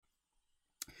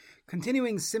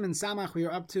Continuing Siman Samach, we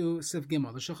are up to Sif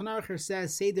Gimel. The Shulchan Aruch here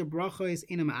says, Seder brachos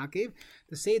ina ma'akiv.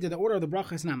 The Seder, the order of the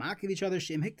brachos, not ma'akiv each other.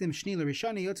 She'im hiktim shni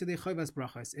l'rishani yotzei chayvas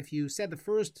brachos. If you said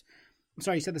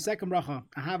the second bracha,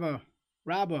 ahava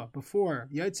rabba, before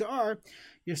yotze ar,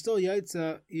 you're still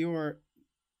yotze your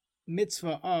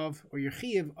mitzvah of, or your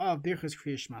chiyuv of birchas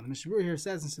kriya shema. The Mishnah here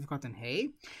says in Sif Katan Hey,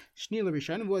 shni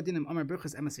l'rishanim v'adinim amar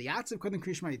birchas emes v'yatziv katan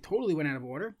kriya shema. You totally went out of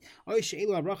order. Oy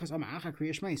she'elu brachas amar acha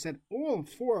kriya shema. You said all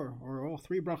four or all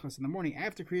three brachas in the morning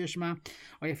after kriya shema.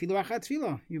 Oy afilu achat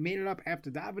tefillah. You made it up after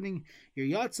davening. Your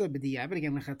yatza b'diavad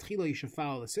again lechatchila. You should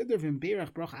follow the siddur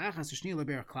v'imberach bracha achas shni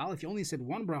l'berach klal. If you only said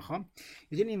one bracha,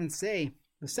 you didn't even say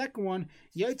the second one.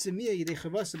 Yotze miyah yidei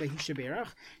chavasa b'hisha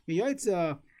berach. Your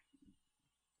yotze.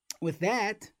 With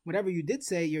that, whatever you did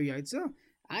say, your Yaitza,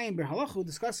 Ayin Ber Halachu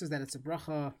discusses that it's a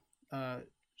bracha,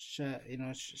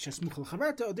 Shesmuch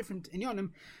L'Chaverta, or different inyanim,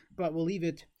 but we'll leave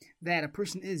it that a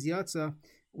person is Yaitza.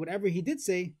 Whatever he did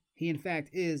say, he in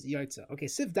fact is Yaitza. Okay,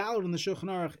 Sif Dalad in the Shulchan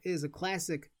Aruch is a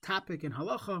classic topic in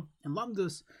Halacha and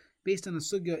Lamdus, based on the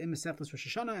sugya in Mesechus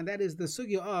Rosh Hashanah, and that is the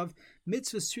sugya of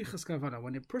Mitzvos Tzrichos Kavanah.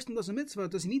 When a person does a mitzvah,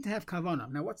 does he need to have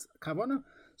Kavanah? Now, what's Kavanah?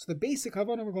 So the basic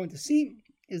Kavanah we're going to see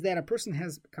is that a person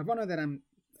has Kavanah that I'm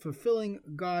fulfilling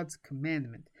God's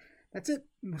commandment. That's it.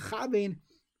 Mechabein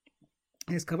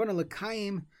has Kavanah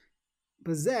l'kayim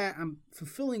b'zeh. I'm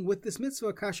fulfilling with this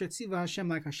mitzvah kasher tziva Hashem,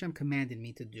 like Hashem commanded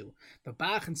me to do. The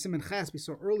Bach and Siman Ches we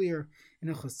saw earlier in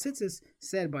Hilchos Tzitzis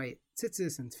said by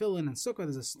Tzitzis and Tefillin and Sukkah.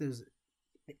 There's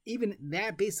even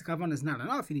that basic Kavanah is not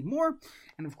enough. You need more.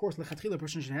 And of course, lechatchila, a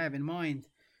person should have in mind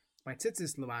by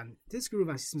Tzitzis, Leman Tiskuru,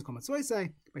 Vasisim Kol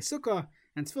Matzvoisai, by Sukkah,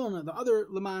 and Tefillin, the other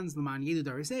Lemans, Leman Yedu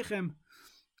Darisechem,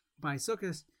 by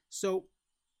Sukkahs. So,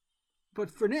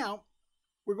 but for now,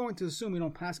 we're going to assume we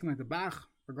don't pass him like the Bach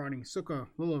regarding Sukkah,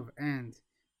 Lulav,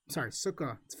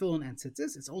 Sukkah, Tefillin, and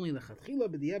Tzitzis. It's only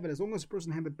lechatchila, but the as long as a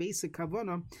person had a basic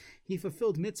Kavanah, he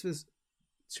fulfilled Mitzvahs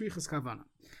Tzrichos Kavanah.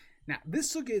 Now,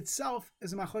 this sugya itself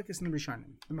is a machlokes in the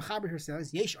Rishonim. The Mechaber here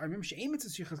says, Yesh armim she'ein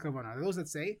mitzvahs tzrichos kavanah. Those that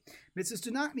say mitzvahs do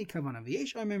not need kavanah.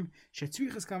 Yesh armim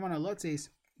she'tzrichos kavanah lotzes,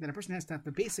 that a person has to have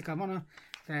the basic kavanah,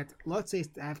 that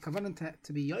lotzes to have kavanah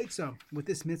to be yoitza with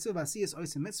this mitzvah, vasiyas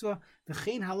ois mitzvah,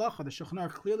 v'chein halacha. The Shulchan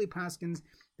Aruch clearly paskins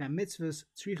that mitzvahs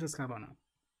tzrichos kavanah.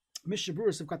 Mishnah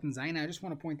Berurah Sivkatan Zayin. I just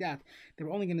want to point out that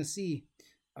we're only going to see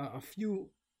a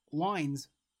few lines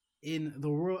in the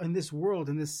world,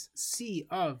 in this sea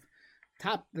of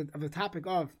the topic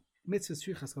of mitzvahs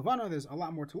tzrichos kavanah. There's a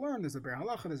lot more to learn. There's a ber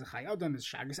halacha, there's a chay adam, there's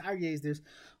shagas aryes, there's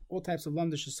all types of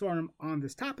lamdash svarim on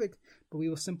this topic. But we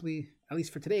will simply, at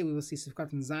least for today, we will see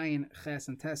Sivkatan Zayin, Ches,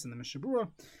 and Tes in the Mishnah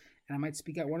Berurah, and I might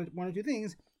speak out one or two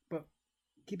things. But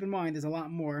keep in mind, there's a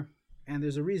lot more, and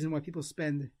there's a reason why people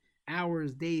spend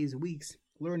hours, days, weeks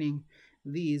learning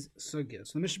these sugyas.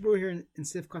 So the Mishnah Berurah here in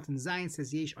Sivkatan Zayin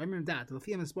says, Yesh Omer Dat,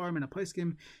 Lefiyam Esbarim and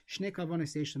Apoiskim, Shnei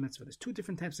Kavanas Yesh Mitzvah. There's two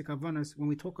different types of Kavanas when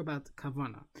we talk about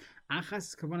Kavanah. Achas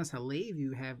is Kavanas Halev,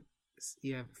 you have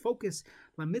focus,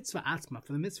 La Mitzvah Atzma,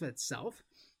 for the mitzvah itself.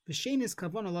 V'shein is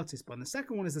Kavanah Lotzis, but the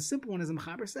second one is the simple one, as the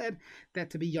Mechaber said,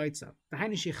 that to be Yaitza. The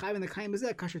Haini Shechayv and the Kayim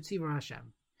Bezeh, Kasher Tzivar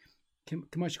Hashem.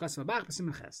 K'mosh Kasav Bach,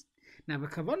 B'Simen Ches. Now, the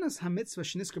Kavanas HaMitzvah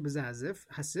Sheniskar B'Zeh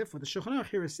Hasif, what the Shulchan Aruch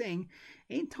here is saying,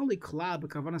 ain't totally klal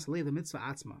b'Kavanas Halev, the mitzvah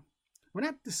Atzma. We're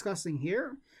not discussing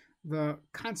here the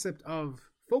concept of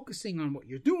focusing on what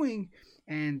you're doing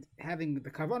and having the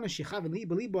Kavanah Shechav and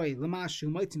Liboy Lamash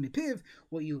Shumaitim Mipiv,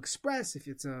 what you express, if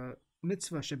it's a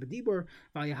mitzvah Shebedibur,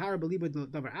 Vayahara Beliboy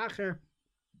Davar Acher.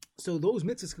 So those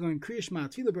mitzvahs going Kriya Shema,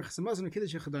 Tefillah, Berachas Hamazon, and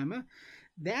Kiddush Yechadayma,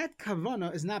 that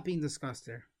Kavanah is not being discussed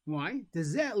there. Why? We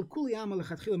haven't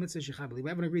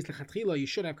agreed lechatchila. You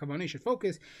should have kavanah, you should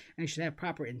focus, and you should have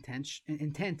proper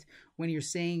intent when you're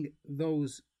saying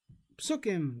those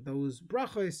psukim, those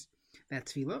brachos, that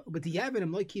tefillah. But the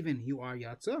yavedim like even you are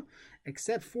yatza,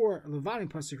 except for levanim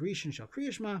pasuk rishon shal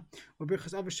kriyashma or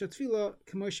berachas avash tefillah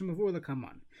k'moshe mavur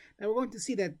lekaman. Now we're going to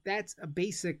see that that's a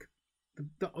basic.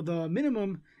 The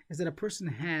minimum is that a person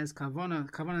has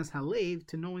kavanas halev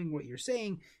to knowing what you're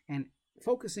saying and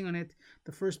focusing on it,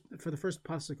 for the first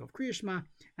pasuk of Kriya Shema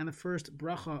and the first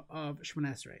bracha of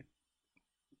Shemona Esrei.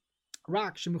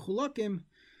 Rak shemechulakim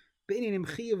beinim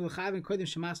chiyuv l'chavim kodim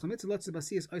shemas l'mitzvah lotzeh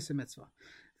basiyas oiseh mitzvah.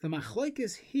 The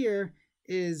machlokes here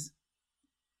is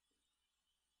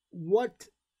what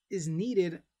is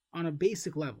needed on a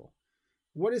basic level.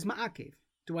 What is ma'akev?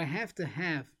 Do I have to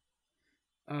have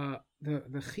the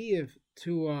chiyuv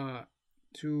to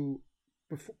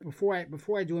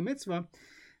before I do a mitzvah,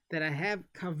 that I have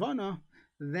kavanah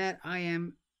that I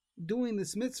am doing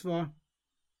this mitzvah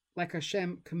like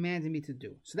Hashem commanded me to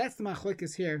do. So that's the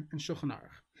machlokes here in Shulchan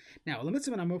Aruch. Now, the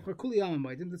mitzvah namochar kuli alma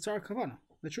moedim, that's our kavanah.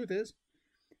 the truth is,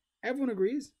 everyone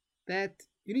agrees that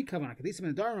you need kavanah. Kadisa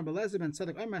ben Darma belezer ben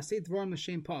Tzadok Omer say dvarim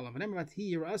l'shem palam. Whenever that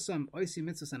he yirasam oisi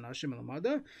mitzvos and Hashem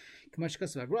elamada, k'mash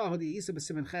kasav agra hodi yisa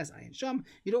b'simen ches ayin sham.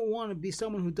 You don't want to be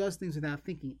someone who does things without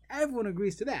thinking. Everyone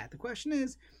agrees to that. The question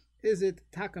is it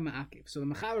taka ma'akiv? So the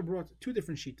Mechaber brought two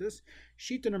different shitas.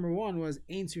 Shita number one was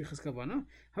ein tzrichos kavanah.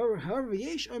 However,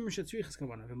 yesh omer tzrichos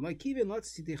kavanah. Like kivin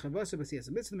lots tzitei chavasa b'siyas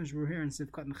mitzvah. The Mishmur here in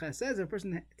Sivkat and Ches says if a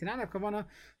person did not have kavanah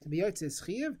to be yotze is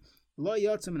chiyav. Lo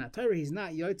yotzem in Torah, he's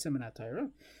not yotzem in Torah.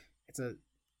 It's a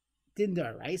din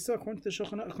daraisa according to the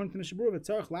Shulchan, according to the Mishmur.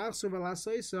 V'tzarich la'asur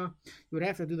v'la'asoisa, you would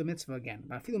have to do the mitzvah again.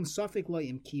 But afilum safik lo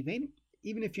im kivein,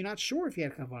 even if you're not sure if you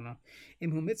had kavanah,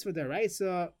 imhu mitzvah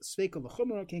daraisa sveikol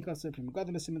l'chumra ken kaser prim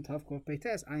gadim b'simen tav kov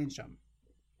peites ayin sham.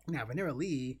 Now,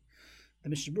 v'nerali, the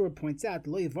Mishmur points out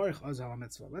lo yivarich azal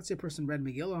mitzvah. Let's say a person read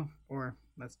Megillah, or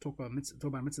let's talk about mitzvah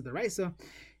daraisa.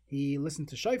 He listened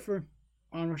to shofar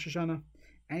on Rosh Hashanah,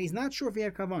 and he's not sure if he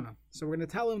had kavanah. So we're going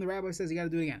to tell him, the rabbi says you got to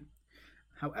do it again.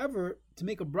 However, to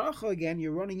make a bracha again,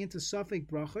 you're running into safek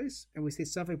brachos, and we say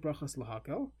safek brachos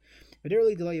lahakel. But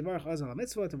early the yivarach azal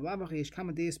mitzvah to v'lavach yesh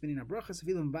kama deis benina brachos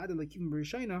afilim ba'ad lekivim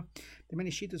b'rishayna. There are many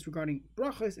shitas regarding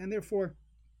brachos, and therefore,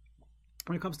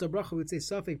 when it comes to a bracha, we'd say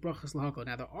safek brachos lahakel.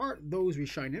 Now there are those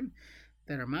rishonim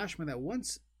that are mashma that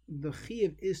once the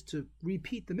chiyuv is to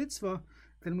repeat the mitzvah,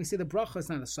 then we say the bracha is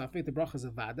not a safek, the bracha is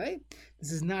a vadai.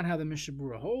 This is not how the Mishnah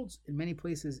Berurah holds. In many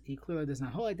places, he clearly does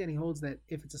not hold like that. He holds that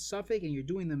if it's a safek and you're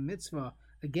doing the mitzvah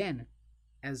again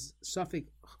as safek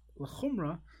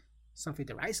l'chumra, safek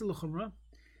deraisa l'chumra,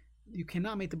 you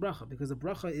cannot make the bracha because the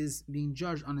bracha is being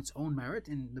judged on its own merit,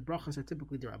 and the brachas are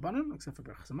typically derabanan, except for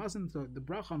brachas hamazon. So the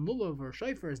bracha on lulav or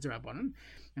shofar is derabanan,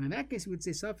 and in that case, we would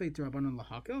say safek derabanan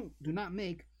lahakel. Do not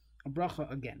make a bracha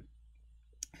again.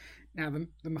 Now,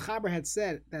 the Mechaber had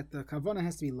said that the Kavanah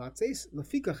has to be latzes.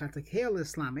 Lefikach hatakheil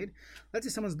islamid. Let's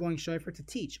say someone's blowing shofar to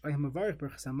teach. He's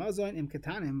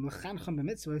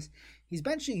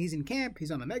benching. He's in camp. He's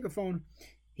on the megaphone.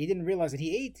 He didn't realize that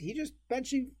he ate. He just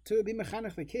benching to be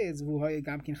mechanech the kids.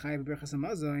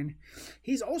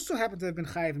 He's also happened to have been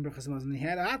chayiv in berachas hamazon. He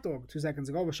had a hot dog 2 seconds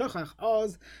ago. And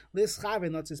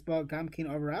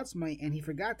he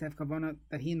forgot to have kavanah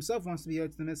that he himself wants to be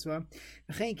yotz the mitzvah.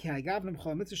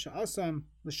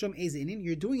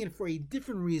 You're doing it for a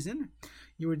different reason.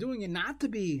 You were doing it not to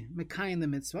be mekayim the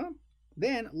mitzvah.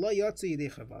 Then you're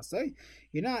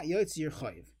not yotz your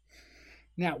chayiv.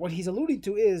 Now, what he's alluding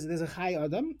to is there's a Chai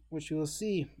Adam, which we will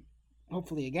see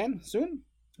hopefully again soon.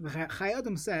 The Chai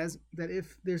Adam says that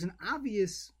if there's an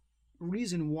obvious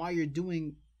reason why you're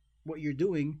doing what you're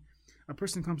doing, a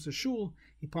person comes to shul,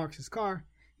 he parks his car,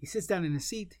 he sits down in his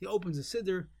seat, he opens a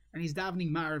siddur, and he's davening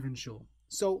Ma'ariv in shul.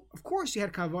 So, of course, you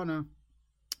had Kavanah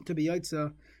to be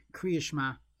Yaitza, Kriya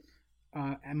Shema,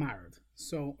 and Ma'ariv.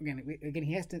 So, again,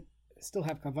 he has to still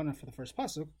have kavanah for the first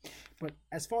pasuk, but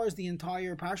as far as the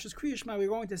entire parashas Kriya Shema, we're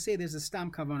going to say there's a stam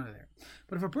kavanah there.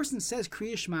 But if a person says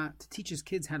Kriya Shema to teach his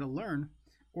kids how to learn,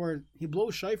 or he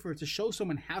blows shofar to show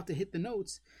someone how to hit the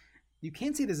notes, you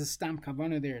can't say there's a stam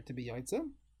kavanah there to be yaitza.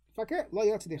 Fakir lo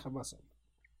yaitza de chavasa.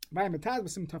 By metaz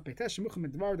b'sim taf peites shemuchem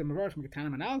medvar de mevarich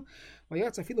meketanim anal lo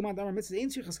yaitza filu man damar mitzvah ein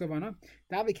tzrichos kavanah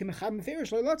davi kemechad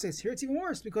meferish lo yaitza. Here it's even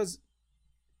worse because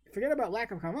forget about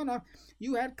lack of kavanah.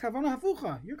 You had kavanah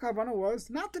hafucha. Your kavanah was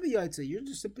not to be yaitza. You're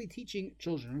just simply teaching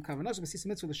children. Kavanah so b'sis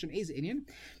mitzvah l'shem eiz inyan.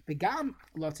 Begam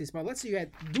latzis. But let's say you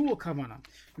had dual kavanah.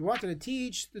 You wanted to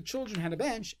teach the children how to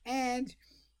bench, and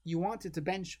you wanted to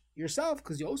bench yourself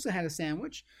because you also had a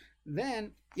sandwich.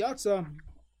 Then yaitza,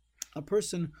 a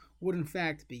person would in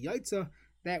fact be yaitza.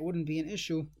 That wouldn't be an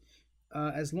issue.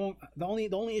 As long the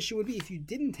only issue would be if you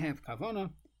didn't have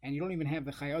kavanah, and you don't even have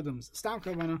the Chai Adam's stam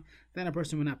kavanah, then a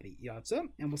person will not be yatsa.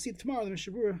 And we'll see tomorrow the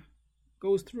Mishnah Berurah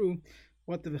goes through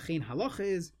what the v'chein halacha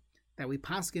is, that we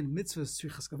paskin mitzvahs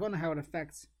tzrichos kavanah, how it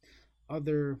affects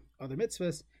other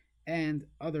mitzvahs and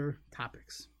other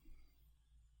topics.